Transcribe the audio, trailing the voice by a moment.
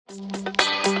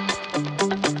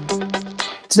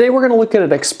Today we're going to look at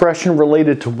an expression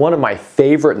related to one of my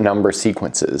favorite number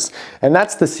sequences, and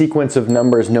that's the sequence of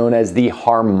numbers known as the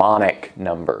harmonic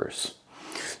numbers.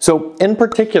 So in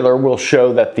particular, we'll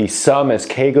show that the sum as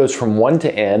k goes from 1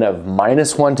 to n of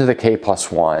 -1 to the k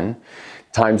plus 1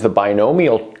 times the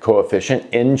binomial coefficient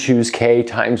n choose k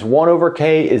times 1 over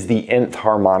k is the nth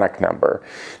harmonic number.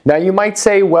 Now you might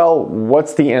say, well,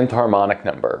 what's the nth harmonic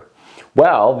number?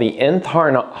 Well, the nth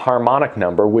harmonic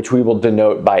number, which we will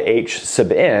denote by h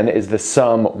sub n, is the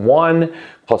sum 1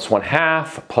 plus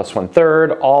 1/2 plus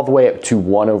 1/3 all the way up to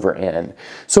 1 over n.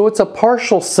 So it's a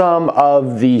partial sum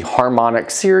of the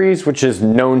harmonic series, which is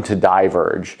known to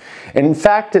diverge. And in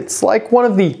fact, it's like one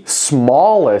of the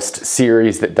smallest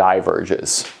series that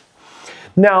diverges.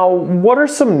 Now, what are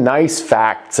some nice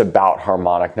facts about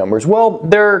harmonic numbers? Well,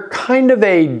 they're kind of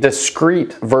a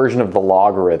discrete version of the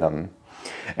logarithm.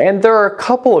 And there are a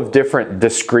couple of different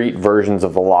discrete versions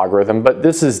of the logarithm, but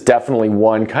this is definitely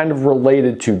one kind of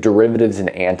related to derivatives and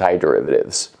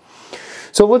antiderivatives.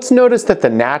 So let's notice that the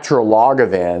natural log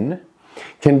of n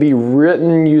can be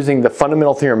written using the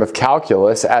fundamental theorem of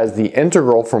calculus as the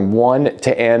integral from 1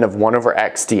 to n of 1 over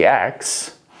x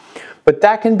dx. But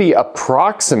that can be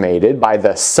approximated by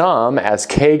the sum as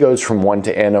k goes from 1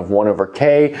 to n of 1 over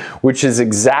k, which is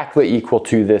exactly equal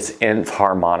to this nth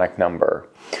harmonic number.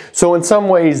 So in some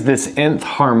ways, this nth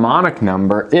harmonic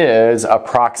number is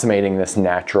approximating this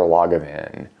natural log of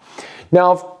n.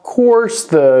 Now, of course,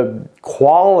 the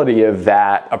quality of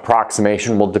that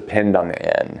approximation will depend on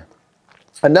the n.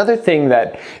 Another thing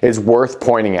that is worth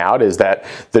pointing out is that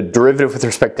the derivative with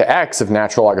respect to x of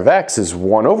natural log of x is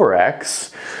 1 over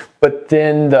x, but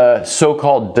then the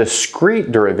so-called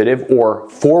discrete derivative or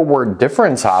forward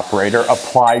difference operator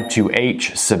applied to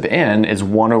h sub n is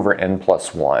 1 over n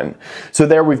plus 1. So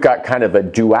there we've got kind of a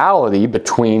duality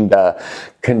between the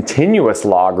continuous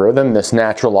logarithm, this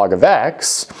natural log of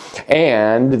x,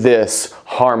 and this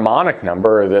harmonic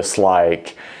number, or this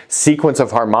like sequence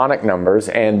of harmonic numbers,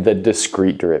 and the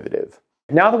discrete derivative.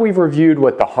 Now that we've reviewed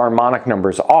what the harmonic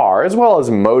numbers are, as well as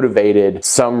motivated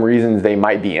some reasons they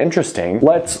might be interesting,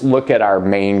 let's look at our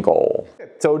main goal.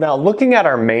 So now looking at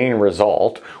our main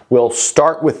result, we'll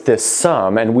start with this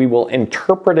sum and we will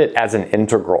interpret it as an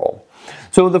integral.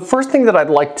 So the first thing that I'd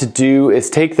like to do is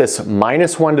take this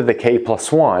 -1 to the k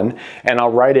plus 1 and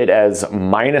I'll write it as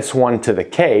 -1 to the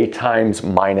k times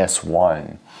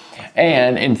 -1.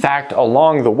 And in fact,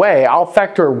 along the way, I'll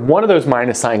factor one of those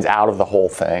minus signs out of the whole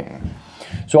thing.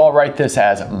 So I'll write this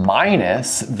as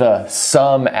minus the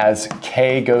sum as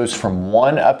k goes from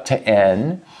 1 up to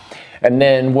n, and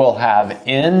then we'll have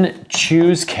n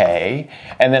choose k,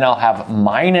 and then I'll have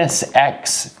minus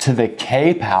x to the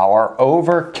k power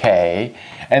over k,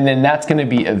 and then that's going to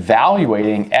be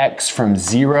evaluating x from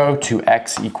 0 to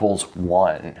x equals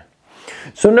 1.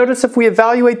 So notice if we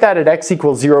evaluate that at x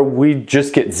equals 0, we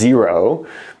just get 0.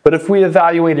 But if we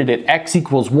evaluate it at x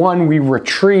equals 1, we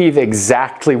retrieve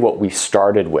exactly what we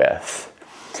started with.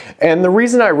 And the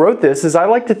reason I wrote this is I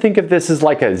like to think of this as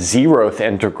like a 0th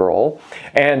integral,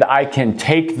 and I can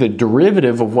take the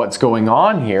derivative of what's going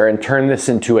on here and turn this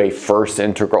into a first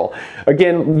integral.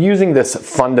 Again, using this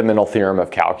fundamental theorem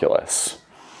of calculus.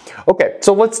 Okay,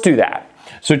 so let's do that.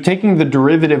 So taking the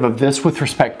derivative of this with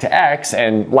respect to x,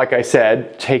 and like I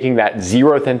said, taking that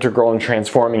 0th integral and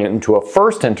transforming it into a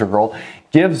first integral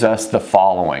gives us the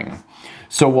following.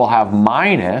 So we'll have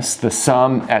minus the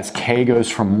sum as k goes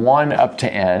from 1 up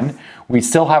to n. We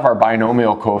still have our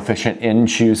binomial coefficient n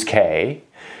choose k.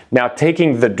 Now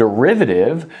taking the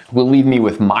derivative will leave me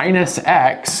with minus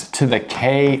x to the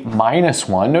k minus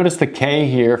 1. Notice the k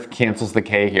here cancels the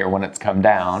k here when it's come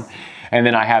down. And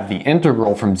then I have the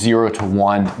integral from 0 to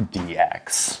 1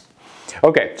 dx.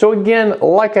 Okay, so again,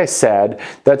 like I said,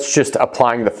 that's just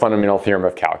applying the fundamental theorem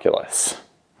of calculus.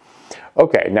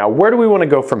 Okay, now where do we want to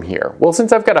go from here? Well,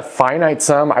 since I've got a finite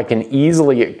sum, I can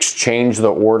easily exchange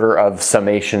the order of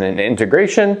summation and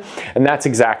integration, and that's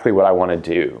exactly what I want to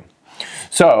do.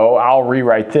 So I'll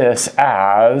rewrite this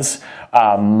as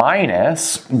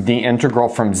minus the integral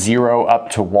from 0 up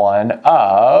to 1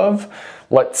 of,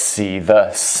 let's see, the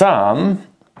sum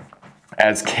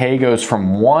as k goes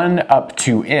from 1 up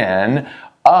to n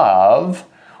of,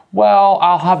 well,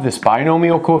 I'll have this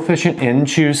binomial coefficient n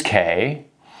choose k,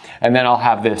 and then I'll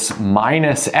have this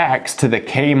minus x to the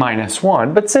k minus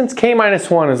 1. But since k minus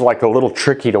 1 is like a little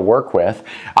tricky to work with,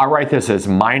 I'll write this as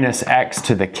minus x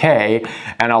to the k,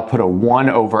 and I'll put a 1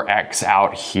 over x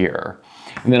out here.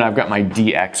 And then I've got my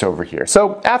dx over here.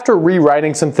 So after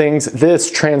rewriting some things,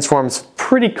 this transforms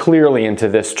pretty clearly into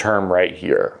this term right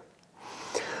here.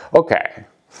 Okay,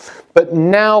 But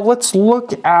now let's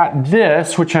look at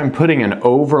this, which I'm putting an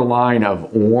overline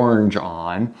of orange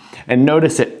on, and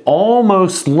notice it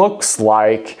almost looks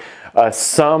like a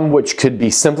sum which could be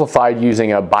simplified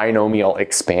using a binomial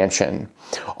expansion.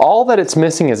 All that it's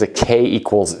missing is a k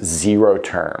equals 0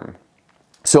 term.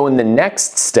 So in the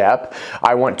next step,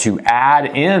 I want to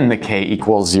add in the k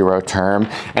equals 0 term,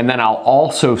 and then I'll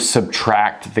also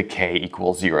subtract the k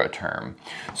equals 0 term.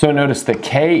 So notice the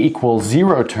k equals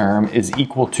 0 term is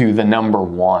equal to the number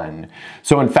 1.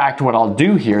 So in fact, what I'll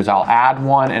do here is I'll add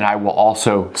 1 and I will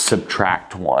also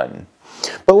subtract 1.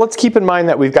 But let's keep in mind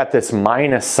that we've got this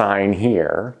minus sign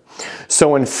here.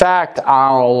 So in fact,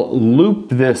 I'll loop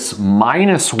this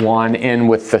minus 1 in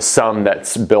with the sum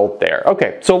that's built there.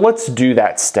 Okay, so let's do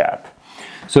that step.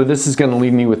 So this is going to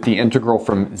leave me with the integral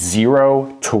from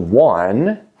 0 to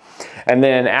 1. And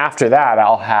then after that,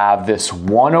 I'll have this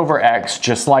 1 over x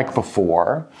just like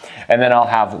before. And then I'll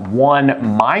have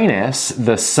 1 minus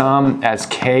the sum as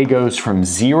k goes from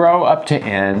 0 up to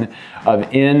n of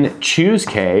n choose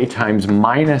k times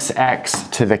minus x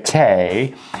to the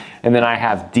k. And then I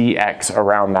have dx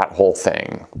around that whole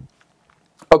thing.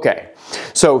 Okay,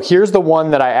 so here's the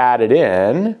one that I added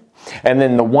in. And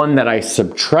then the one that I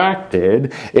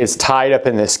subtracted is tied up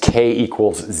in this k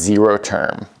equals 0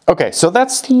 term. Okay, so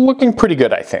that's looking pretty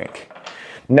good, I think.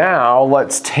 Now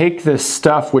let's take this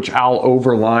stuff which I'll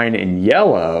overline in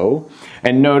yellow,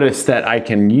 and notice that I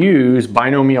can use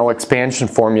binomial expansion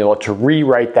formula to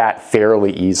rewrite that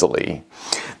fairly easily.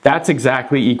 That's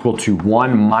exactly equal to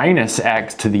 1 minus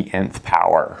x to the nth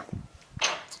power.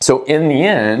 So in the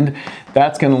end,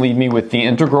 that's going to leave me with the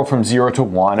integral from 0 to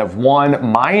 1 of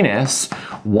 1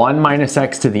 minus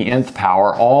x to the nth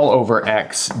power all over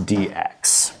x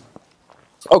dx.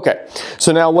 Okay,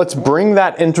 so now let's bring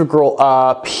that integral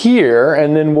up here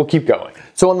and then we'll keep going.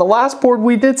 So on the last board,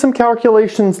 we did some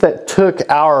calculations that took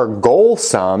our goal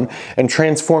sum and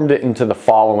transformed it into the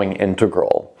following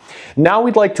integral. Now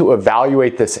we'd like to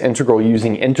evaluate this integral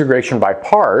using integration by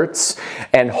parts,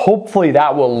 and hopefully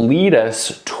that will lead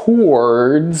us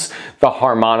towards the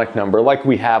harmonic number like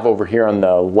we have over here on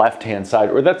the left-hand side,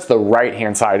 or that's the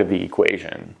right-hand side of the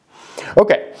equation.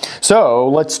 Okay, so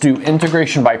let's do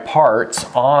integration by parts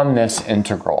on this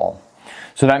integral.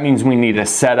 So that means we need to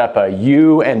set up a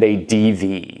u and a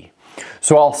dv.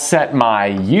 So I'll set my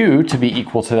u to be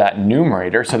equal to that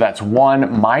numerator, so that's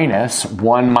 1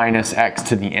 minus x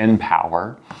to the n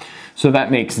power. So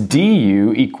that makes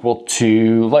du equal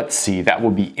to, let's see, that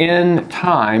will be n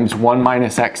times 1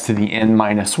 minus x to the n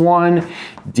minus 1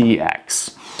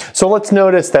 dx. So let's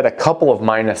notice that a couple of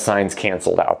minus signs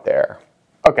canceled out there.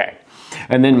 Okay,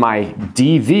 and then my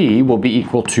dv will be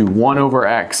equal to 1 over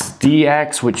x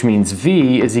dx, which means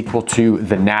v is equal to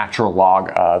the natural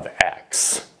log of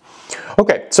x.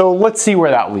 Okay, so let's see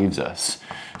where that leaves us.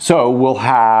 So we'll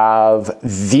have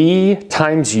v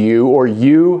times u, or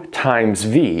u times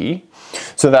v.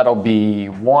 So that'll be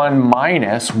 1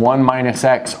 minus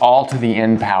x all to the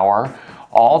n power,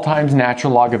 all times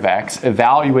natural log of x,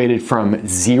 evaluated from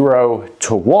 0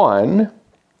 to 1.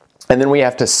 And then we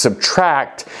have to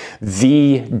subtract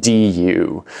v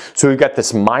du. So we've got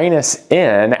this minus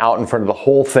n out in front of the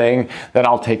whole thing that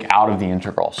I'll take out of the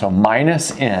integral. So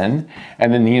minus n,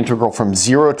 and then the integral from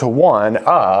 0 to 1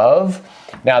 of,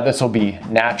 now this will be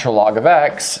natural log of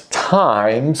x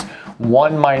times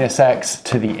 1 minus x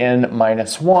to the n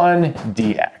minus 1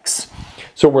 dx.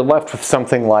 So we're left with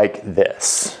something like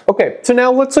this. Okay, so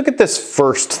now let's look at this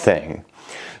first thing.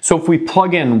 So if we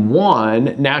plug in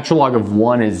 1, natural log of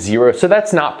 1 is 0, so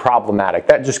that's not problematic.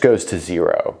 That just goes to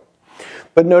 0.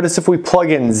 But notice if we plug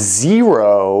in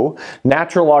 0,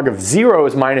 natural log of 0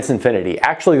 is minus infinity.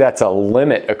 Actually, that's a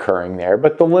limit occurring there,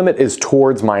 but the limit is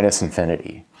towards minus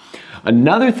infinity.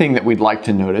 Another thing that we'd like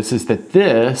to notice is that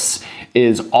this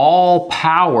is all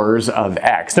powers of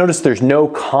x. Notice there's no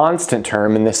constant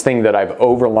term in this thing that I've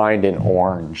overlined in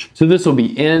orange. So this will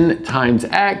be n times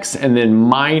x, and then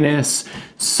minus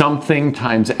something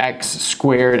times x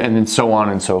squared, and then so on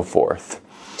and so forth.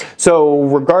 So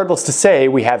regardless to say,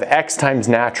 we have x times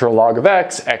natural log of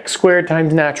x squared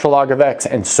times natural log of x,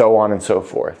 and so on and so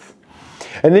forth.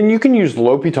 And then you can use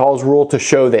L'Hopital's rule to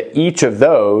show that each of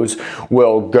those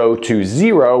will go to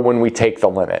 0 when we take the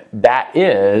limit. That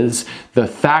is, the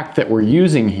fact that we're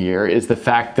using here is the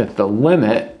fact that the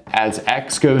limit as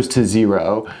x goes to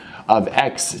 0 of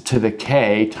x to the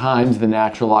k times the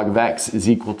natural log of x is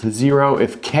equal to 0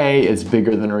 if k is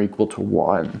bigger than or equal to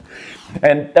 1.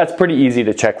 And that's pretty easy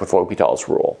to check with L'Hopital's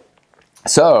rule.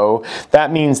 So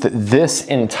that means that this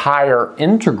entire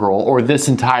integral, or this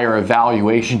entire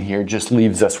evaluation here, just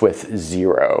leaves us with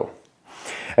 0.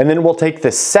 And then we'll take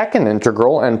the second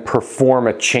integral and perform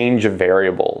a change of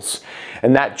variables.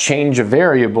 And that change of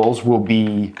variables will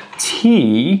be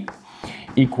t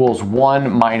equals 1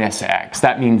 minus x.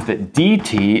 That means that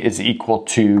dt is equal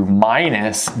to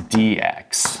minus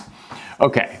dx.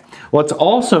 Okay, let's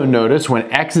also notice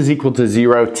when x is equal to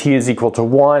 0, t is equal to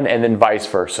 1, and then vice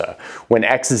versa. When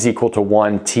x is equal to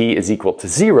 1, t is equal to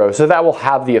 0. So that will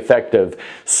have the effect of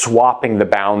swapping the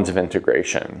bounds of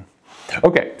integration.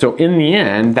 Okay, so in the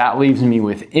end, that leaves me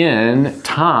with n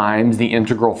times the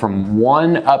integral from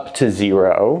 1 up to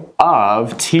 0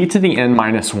 of t to the n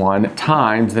minus 1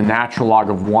 times the natural log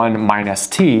of 1 minus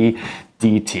t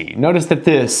dt. Notice that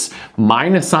this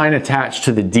minus sign attached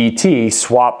to the dt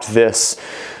swapped this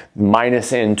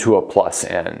minus n to a plus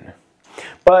n.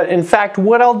 But in fact,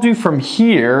 what I'll do from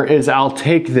here is I'll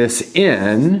take this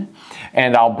n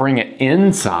and I'll bring it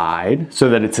inside so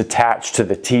that it's attached to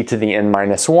the t to the n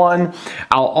minus 1.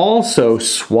 I'll also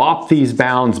swap these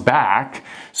bounds back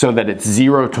so that it's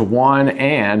 0 to 1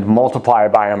 and multiply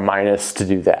by a minus to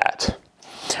do that.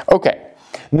 Okay,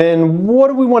 then what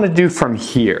do we want to do from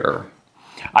here?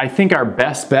 I think our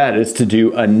best bet is to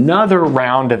do another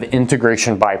round of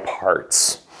integration by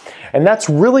parts. And that's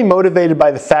really motivated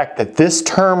by the fact that this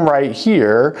term right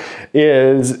here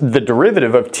is the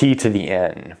derivative of t to the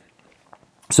n.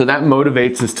 So that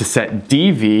motivates us to set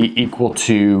dv equal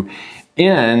to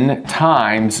n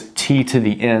times t to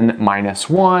the n minus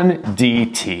 1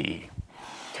 dt.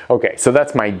 Okay, so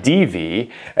that's my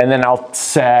dv, and then I'll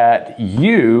set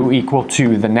u equal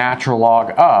to the natural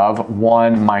log of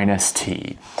 1 minus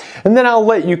t. And then I'll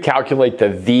let you calculate the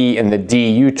v and the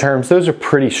du terms. Those are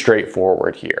pretty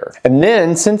straightforward here. And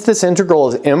then, since this integral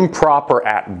is improper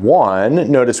at 1,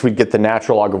 notice we'd get the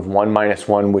natural log of 1 minus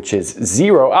 1, which is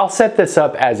 0. I'll set this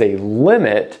up as a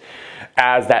limit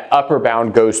as that upper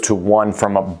bound goes to 1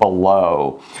 from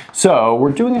below. So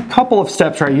we're doing a couple of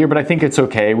steps right here, but I think it's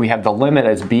okay. We have the limit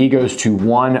as b goes to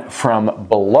 1 from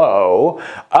below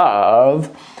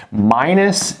of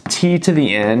minus t to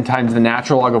the n times the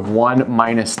natural log of 1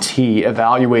 minus t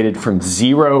evaluated from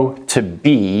 0 to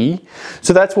b.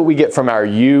 So that's what we get from our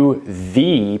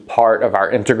v part of our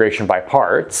integration by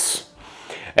parts.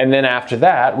 And then after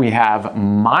that, we have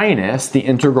minus the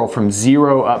integral from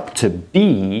 0 up to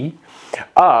b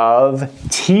of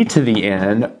t to the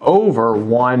n over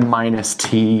 1 minus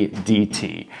t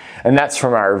dt. And that's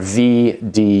from our v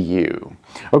du.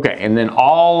 Okay, and then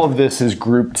all of this is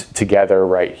grouped together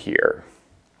right here.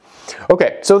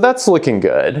 Okay, so that's looking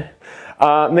good.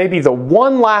 Maybe the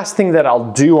one last thing that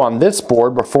I'll do on this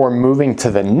board before moving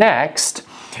to the next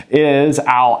is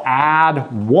I'll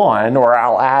add 1 or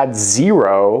I'll add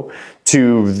 0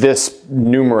 to this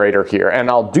numerator here. And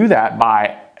I'll do that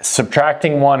by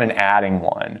subtracting 1 and adding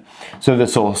 1. So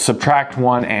this will subtract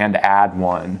 1 and add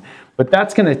 1. But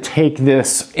that's going to take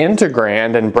this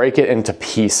integrand and break it into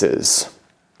pieces.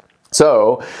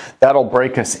 So that'll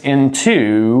break us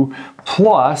into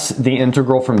plus the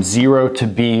integral from 0 to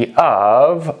b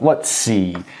of, let's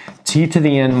see, t to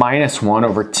the n minus 1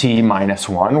 over t minus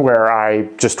 1, where I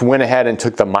just went ahead and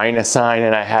took the minus sign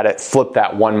and I had it flip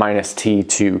that 1 minus t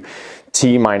to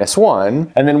t minus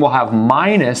 1. And then we'll have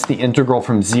minus the integral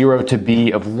from 0 to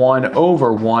b of 1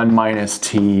 over 1 minus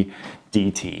t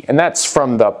dt. And that's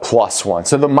from the plus 1.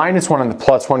 So the minus 1 and the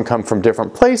plus 1 come from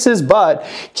different places, but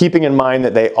keeping in mind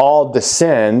that they all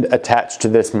descend attached to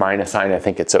this minus sign, I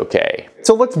think it's okay.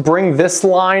 So let's bring this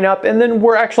line up and then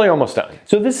we're actually almost done.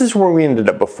 So this is where we ended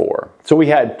up before. So we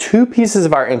had two pieces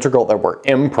of our integral that were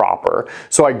improper.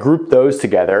 So I grouped those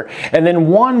together. And then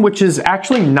one which is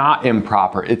actually not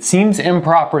improper. It seems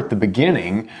improper at the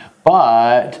beginning,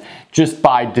 but just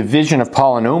by division of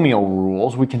polynomial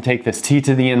rules, we can take this t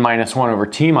to the n minus 1 over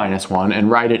t minus 1 and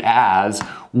write it as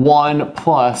 1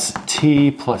 plus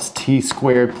t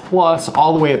squared plus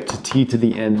all the way up to t to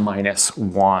the n minus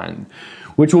 1,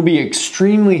 which will be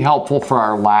extremely helpful for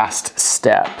our last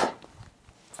step.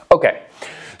 Okay,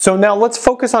 so now let's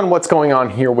focus on what's going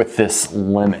on here with this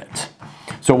limit.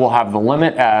 So we'll have the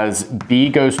limit as b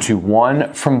goes to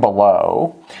 1 from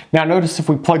below. Now notice if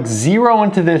we plug 0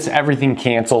 into this, everything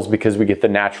cancels because we get the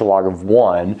natural log of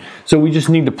 1. So we just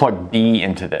need to plug b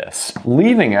into this,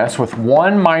 leaving us with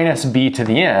 1 minus b to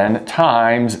the n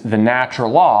times the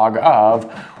natural log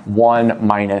of 1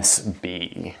 minus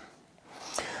b.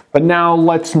 But now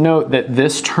let's note that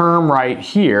this term right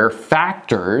here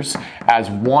factors as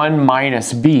 1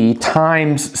 minus b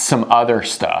times some other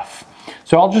stuff.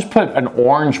 So I'll just put an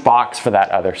orange box for that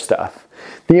other stuff.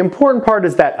 The important part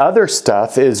is that other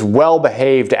stuff is well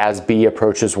behaved as b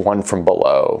approaches 1 from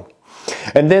below.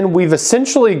 And then we've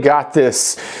essentially got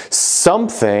this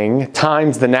something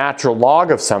times the natural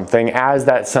log of something as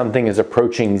that something is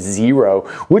approaching 0,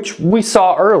 which we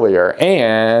saw earlier,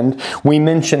 and we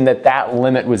mentioned that that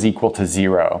limit was equal to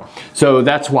 0. So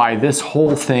that's why this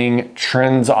whole thing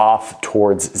trends off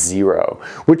towards 0,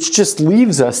 which just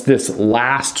leaves us this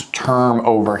last term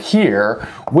over here,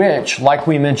 which, like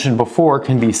we mentioned before,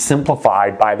 can be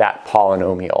simplified by that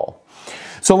polynomial.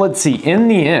 So let's see, in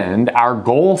the end, our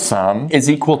goal sum is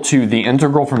equal to the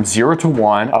integral from 0 to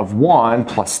 1 of 1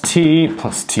 plus t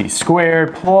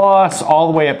squared plus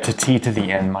all the way up to t to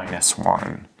the n minus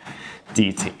 1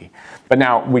 dt. But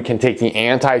now we can take the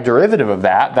antiderivative of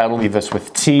that. That'll leave us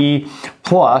with t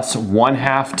plus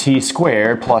 1/2 t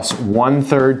squared plus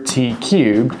 1/3 t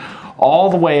cubed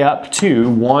all the way up to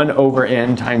 1 over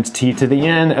n times t to the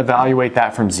n. Evaluate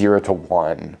that from 0 to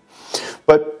 1.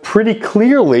 But pretty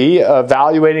clearly,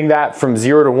 evaluating that from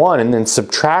 0 to 1 and then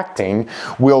subtracting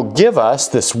will give us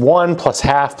this 1 plus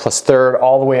half plus third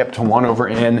all the way up to 1 over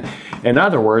n. In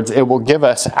other words, it will give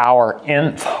us our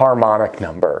nth harmonic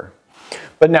number.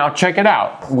 But now check it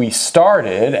out. We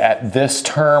started at this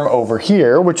term over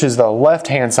here, which is the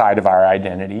left-hand side of our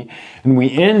identity, and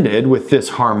we ended with this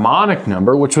harmonic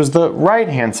number, which was the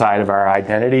right-hand side of our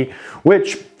identity,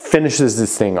 which finishes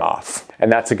this thing off.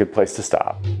 And that's a good place to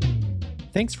stop.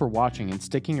 Thanks for watching and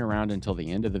sticking around until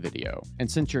the end of the video. And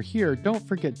since you're here, don't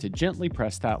forget to gently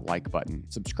press that like button,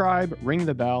 subscribe, ring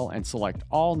the bell, and select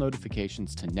all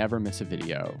notifications to never miss a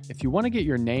video. If you want to get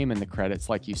your name in the credits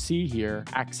like you see here,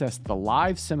 access the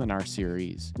live seminar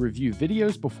series, review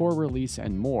videos before release,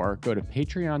 and more, go to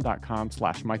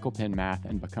patreon.com/michaelpennmath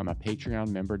and become a Patreon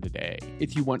member today.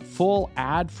 If you want full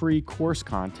ad-free course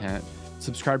content,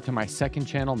 subscribe to my second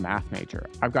channel, Math Major.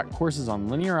 I've got courses on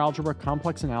linear algebra,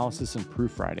 complex analysis, and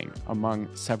proofwriting, among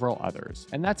several others.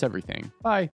 And that's everything. Bye.